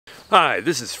Hi,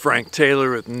 this is Frank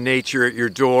Taylor with Nature at Your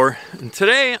Door, and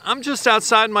today I'm just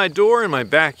outside my door in my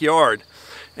backyard.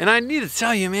 And I need to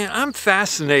tell you, man, I'm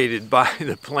fascinated by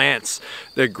the plants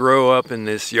that grow up in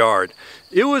this yard.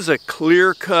 It was a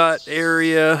clear-cut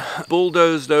area,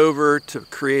 bulldozed over to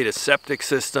create a septic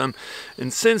system.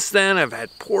 And since then, I've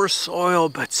had poor soil,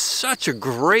 but such a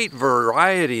great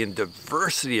variety and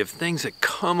diversity of things that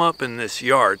come up in this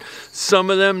yard. Some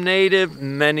of them native,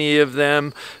 many of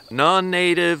them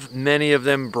non-native, many of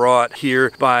them brought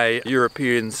here by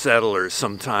European settlers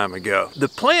some time ago. The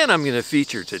plant I'm going to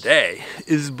feature today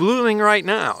is blooming right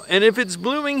now. And if it's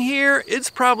blooming here, it's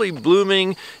probably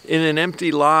blooming in an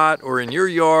empty lot or in your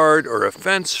yard or a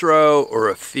fence row or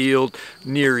a field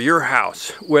near your house.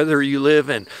 Whether you live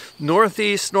in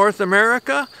Northeast North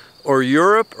America or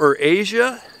Europe or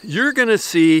Asia, you're going to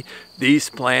see these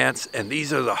plants, and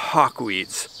these are the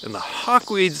hawkweeds. And the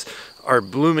hawkweeds are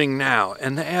blooming now,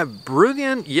 and they have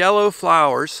brilliant yellow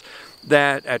flowers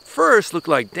that at first look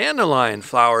like dandelion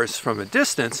flowers from a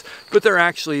distance, but they're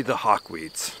actually the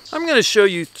hawkweeds. I'm going to show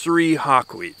you 3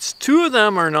 hawkweeds. 2 of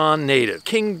them are non-native.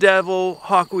 King devil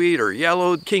hawkweed or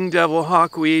yellow king devil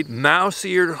hawkweed,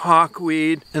 mouse-eared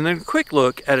hawkweed, and then a quick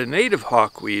look at a native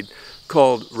hawkweed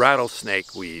called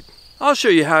rattlesnake weed. I'll show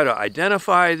you how to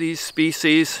identify these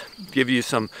species, give you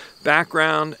some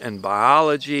background and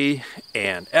biology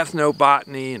and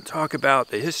ethnobotany, and talk about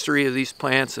the history of these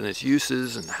plants and its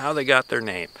uses and how they got their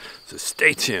name. So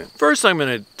stay tuned. First, I'm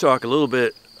going to talk a little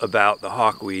bit about the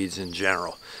hawkweeds in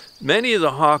general. Many of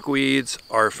the hawkweeds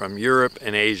are from Europe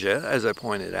and Asia, as I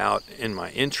pointed out in my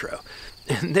intro.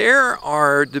 And there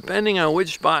are, depending on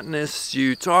which botanists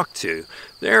you talk to,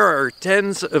 there are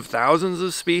tens of thousands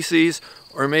of species,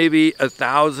 or maybe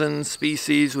 1,000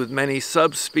 species with many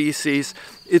subspecies.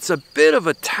 It's a bit of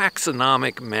a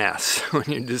taxonomic mess when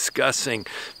you're discussing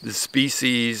the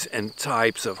species and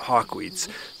types of hawkweeds,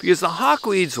 because the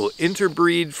hawkweeds will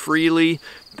interbreed freely,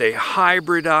 they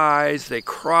hybridize, they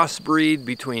crossbreed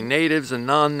between natives and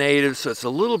non-natives, so it's a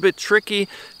little bit tricky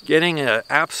getting an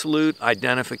absolute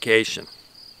identification.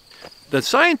 The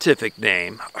scientific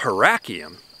name,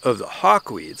 Hyraceum, of the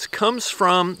hawkweeds comes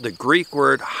from the Greek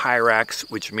word hyrax,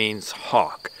 which means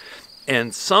hawk.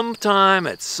 And sometime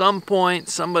at some point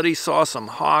somebody saw some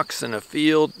hawks in a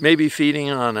field, maybe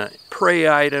feeding on a prey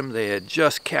item they had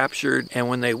just captured, and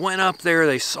when they went up there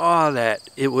they saw that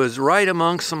it was right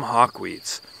among some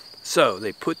hawkweeds. So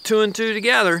they put 2 and 2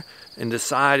 together and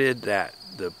decided that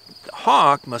the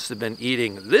hawk must have been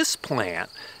eating this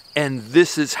plant, and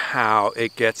this is how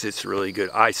it gets its really good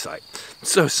eyesight.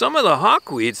 So some of the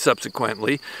hawkweeds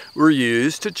subsequently were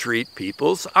used to treat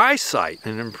people's eyesight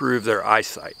and improve their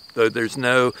eyesight, though there's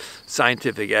no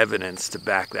scientific evidence to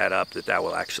back that up that that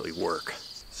will actually work.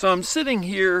 So I'm sitting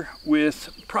here with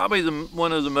probably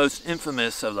one of the most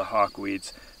infamous of the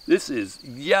hawkweeds. This is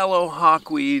yellow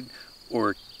hawkweed,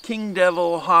 or king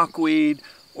devil hawkweed,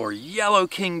 or yellow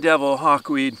king devil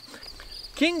hawkweed.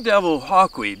 King devil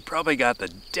hawkweed probably got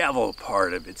the devil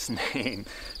part of its name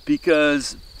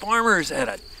because farmers had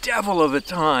a devil of a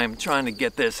time trying to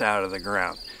get this out of the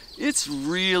ground. It's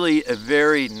really a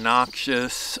very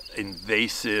noxious,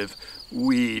 invasive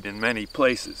weed in many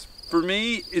places. For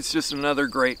me, it's just another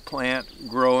great plant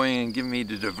growing and giving me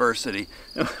the diversity.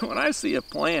 And when I see a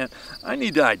plant, I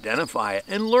need to identify it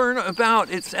and learn about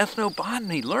its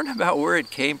ethnobotany, learn about where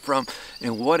it came from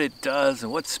and what it does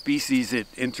and what species it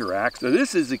interacts. So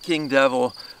this is the king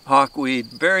devil hawkweed,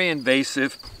 very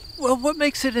invasive. Well, what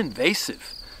makes it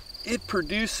invasive? It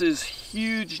produces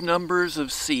huge numbers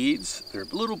of seeds. They're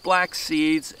little black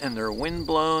seeds and they're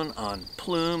windblown on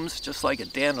plumes, just like a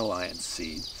dandelion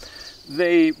seed.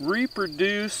 They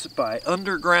reproduce by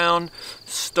underground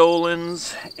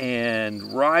stolons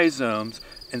and rhizomes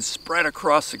and spread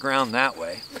across the ground that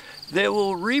way. They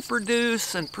will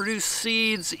reproduce and produce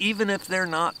seeds even if they're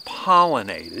not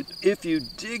pollinated. If you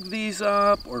dig these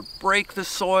up or break the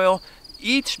soil,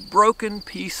 each broken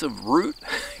piece of root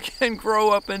can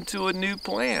grow up into a new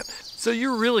plant. So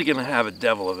you're really going to have a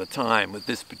devil of a time with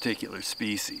this particular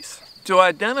species. To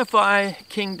identify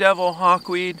king devil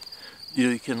hawkweed,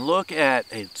 you can look at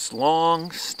its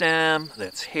long stem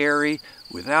that's hairy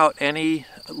without any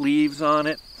leaves on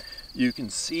it. You can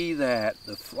see that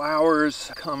the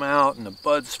flowers come out and the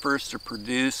buds first are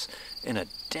produced in a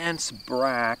dense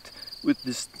bract with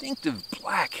distinctive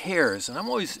black hairs. And I'm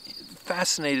always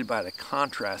fascinated by the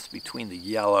contrast between the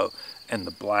yellow and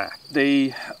the black.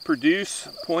 They produce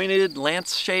pointed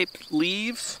lance-shaped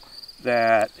leaves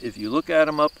that, if you look at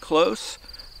them up close,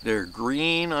 they're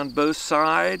green on both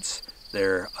sides.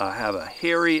 They have a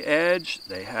hairy edge.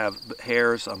 They have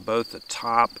hairs on both the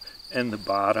top and the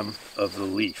bottom of the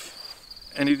leaf.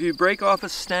 And if you break off a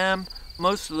stem,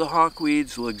 most of the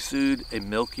hawkweeds will exude a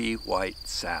milky white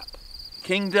sap.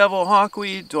 King devil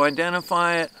hawkweed, to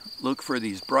identify it, look for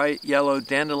these bright yellow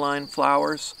dandelion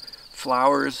flowers.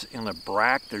 Flowers in a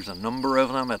bract, there's a number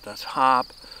of them at the top,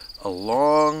 a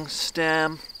long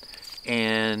stem,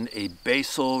 and a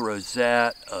basal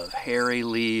rosette of hairy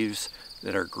leaves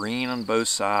that are green on both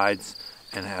sides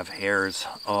and have hairs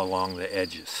all along the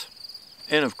edges.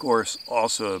 And of course,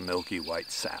 also a milky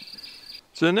white sap.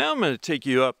 So now I'm going to take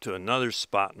you up to another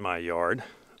spot in my yard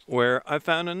where I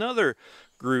found another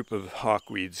group of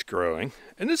hawkweeds growing,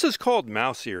 and this is called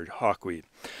mouse-eared hawkweed.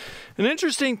 An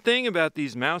interesting thing about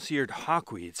these mouse-eared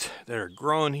hawkweeds that are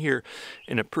growing here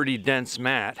in a pretty dense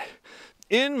mat,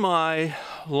 in my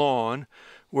lawn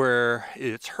where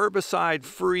it's herbicide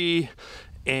free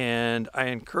and I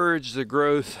encourage the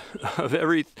growth of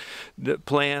every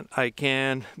plant I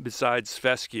can besides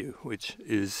fescue, which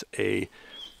is a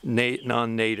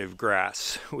non-native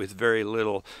grass with very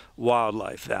little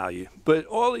wildlife value. But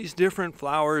all these different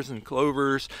flowers and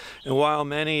clovers, and while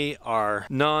many are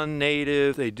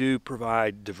non-native, they do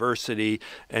provide diversity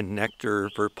and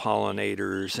nectar for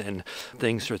pollinators and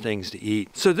things for things to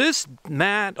eat. So this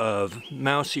mat of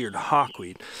mouse-eared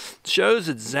hawkweed shows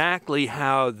exactly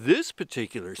how this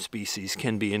particular species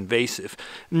can be invasive.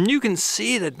 And you can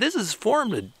see that this has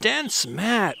formed a dense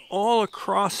mat all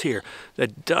across here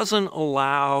that doesn't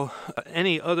allow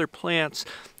any other plants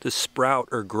to sprout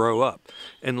or grow up.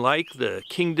 And like the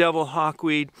king devil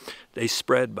hawkweed, they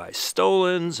spread by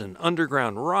stolons and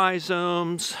underground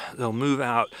rhizomes. They'll move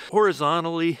out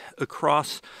horizontally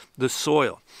across the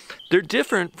soil. They're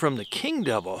different from the king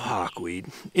devil hawkweed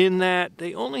in that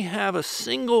they only have a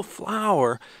single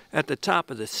flower at the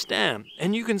top of the stem,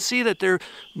 and you can see that they're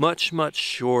much, much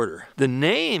shorter. The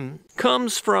name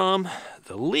comes from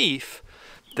the leaf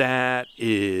that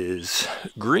is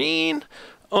green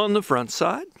on the front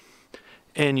side,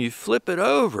 and you flip it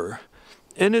over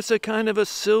and it's a kind of a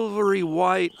silvery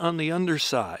white on the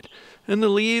underside, and the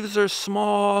leaves are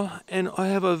small and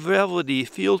have a velvety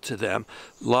feel to them,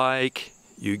 like,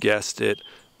 you guessed it,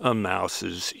 a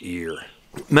mouse's ear.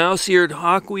 Mouse-eared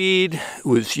hawkweed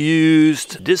was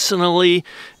used medicinally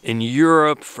in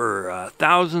Europe for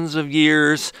thousands of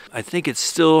years. I think it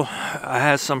still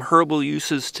has some herbal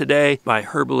uses today by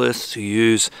herbalists who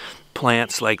use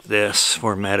plants like this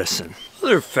for medicine.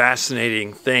 Another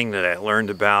fascinating thing that I learned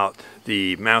about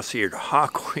the mouse-eared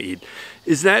hawkweed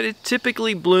is that it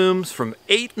typically blooms from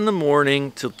 8 in the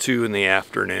morning till 2 in the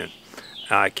afternoon.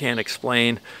 I can't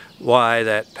explain why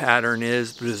that pattern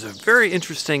is, but it's a very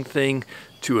interesting thing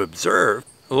to observe.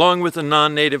 Along with the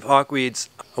non-native hawkweeds,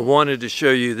 I wanted to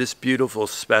show you this beautiful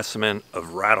specimen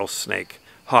of rattlesnake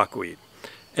hawkweed.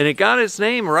 And it got its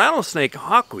name rattlesnake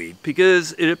hawkweed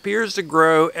because it appears to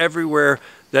grow everywhere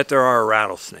that there are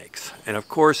rattlesnakes. And of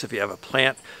course, if you have a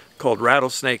plant called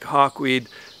rattlesnake hawkweed,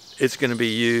 it's going to be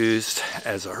used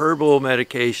as a herbal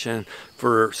medication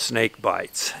for snake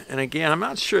bites. And again, I'm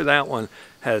not sure that one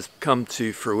has come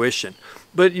to fruition.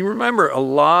 But you remember, a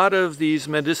lot of these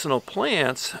medicinal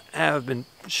plants have been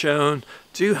shown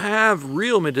to have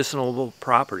real medicinal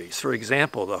properties. For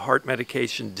example, the heart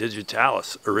medication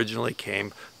digitalis originally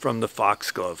came from the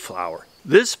foxglove flower.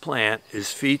 This plant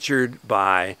is featured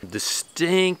by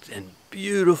distinct and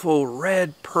beautiful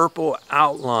red-purple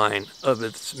outline of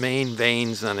its main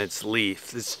veins on its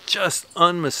leaf. It's just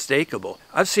unmistakable.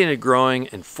 I've seen it growing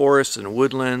in forests and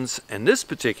woodlands, and this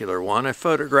particular one I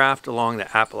photographed along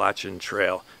the Appalachian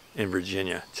Trail in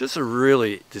Virginia. Just a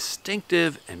really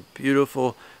distinctive and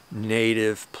beautiful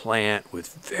native plant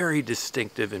with very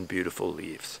distinctive and beautiful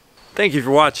leaves. Thank you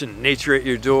for watching Nature at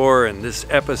Your Door and this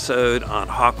episode on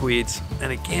hawkweeds.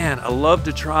 And again, I love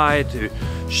to try to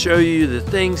show you the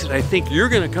things that I think you're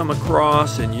going to come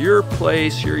across in your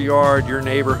place, your yard, your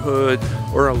neighborhood,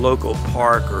 or a local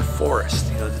park or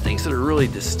forest. You know, the things that are really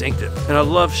distinctive. And I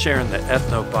love sharing the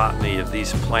ethnobotany of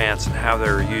these plants and how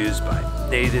they're used by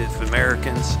Native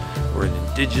Americans or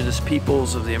indigenous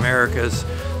peoples of the Americas,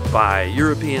 by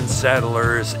European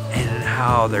settlers, and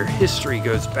how their history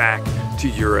goes back to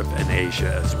Europe and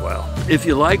Asia as well. If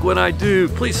you like what I do,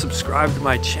 please subscribe to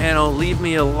my channel, leave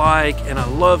me a like, and I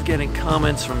love getting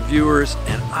comments from viewers,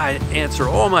 and I answer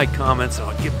all my comments and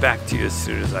I'll get back to you as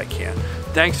soon as I can.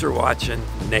 Thanks for watching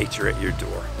Nature at Your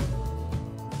Door.